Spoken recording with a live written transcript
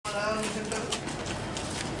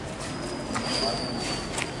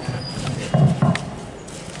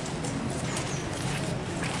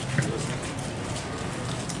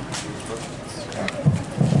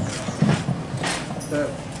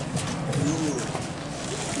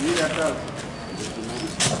Good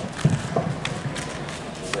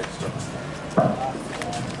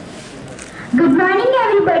morning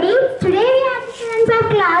everybody. Today we are the students of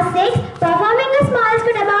class 6 performing a small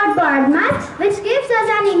skit about bird mass which gives us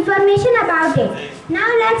an information about it. Now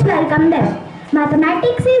let's welcome them.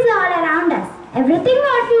 Mathematics is all around us. Everything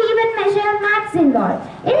what we even measure maths involved.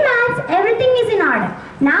 In maths everything is in order.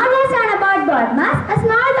 Now let's learn about bird mass, a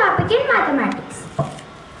small topic in mathematics.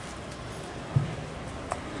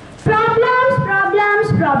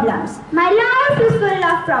 Problems. My life is full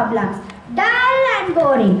of problems. Dull and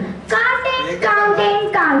boring. Counting.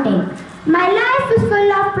 My life is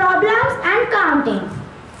full of problems and counting.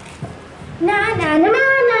 Na.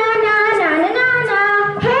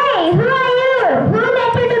 Hey, who are you? Who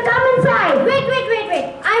let you to come inside? Wait.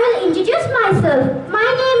 I will introduce myself. My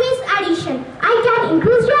name is Addition. I can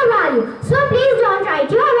increase your value. So please don't try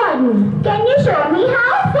to avoid me. Can you show me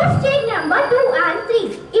how? First take number 2 and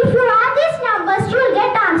 3. If you add these numbers, you will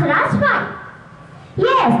get answer as 5.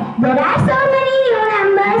 Yes, there are so many new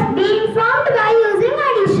numbers being formed by using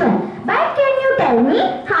addition. But can you tell me,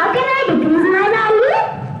 how can I decrease my value?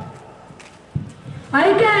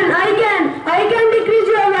 I can decrease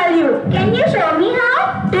your value. Can you show me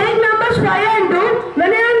how? Take numbers 5 and 2. When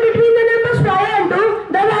I am between the numbers 5 and 2,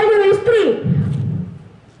 the value is 3.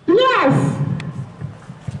 Yes.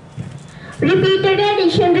 Repeated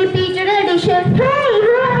addition. Hey,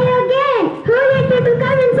 who are you again? Who let you to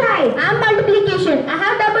come inside? I am multiplication. I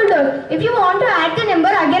have double doors. If you want to add the number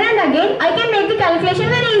again and again, I can make the calculation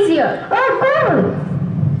very easier. Oh, cool.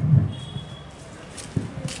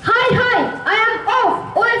 Hi. I am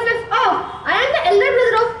off. OFF off. I am the elder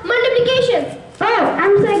brother of multiplication. Oh,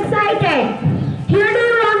 I'm so excited. Here do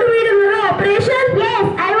you want to read another operation? Yes,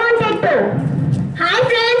 I wanted to. Hi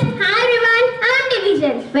friends. Hi everyone. I am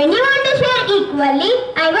division. When you want to share equally,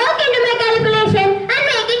 I work into my calculation and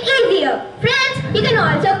make it easier. Friends, you can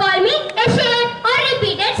also call me a share or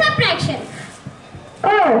repeated subtraction.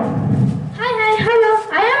 Oh. Hi. Hello.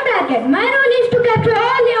 I am bracket. My role is to capture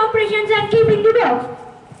all the operations and keep in the box.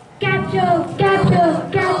 Capture.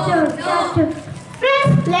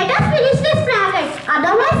 Friends, let us finish this bracket.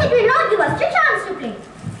 Otherwise, it will not give us the chance to play.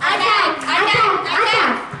 Attack.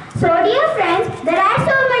 So, dear friends, there are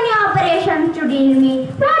so many operations to deal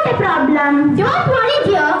with. What a problem. Don't worry,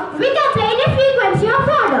 dear. We can play the frequency of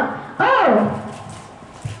order. Oh.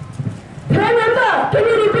 Remember, can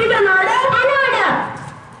you repeat an order? An order.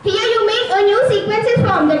 Here you make a new sequences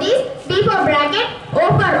form, that is D for bracket,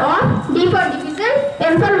 O for on, D for division,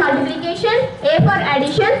 M for multiplication, A for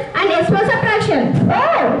addition and S for subtraction.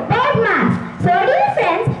 Oh, bird math. So, dear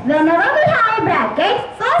friends, whenever we have a bracket,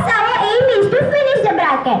 first our aim is to finish the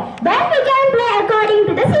bracket. Then we can play according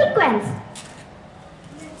to the sequence.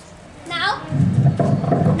 Now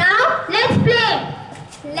let's play.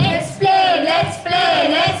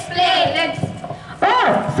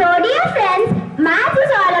 Oh, so dear friends, math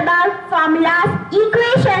is all about formulas,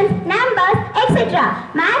 equations, numbers, etc.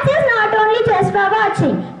 Math is not only just for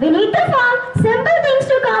watching. We need to form simple things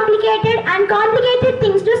to complicated and complicated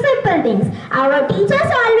things to simple things. Our teachers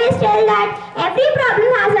always tell that every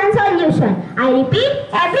problem has a solution. I repeat,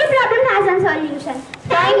 every problem has a solution.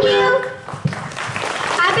 Thank you.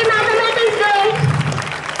 Happy Mathematics Day.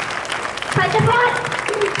 First of all,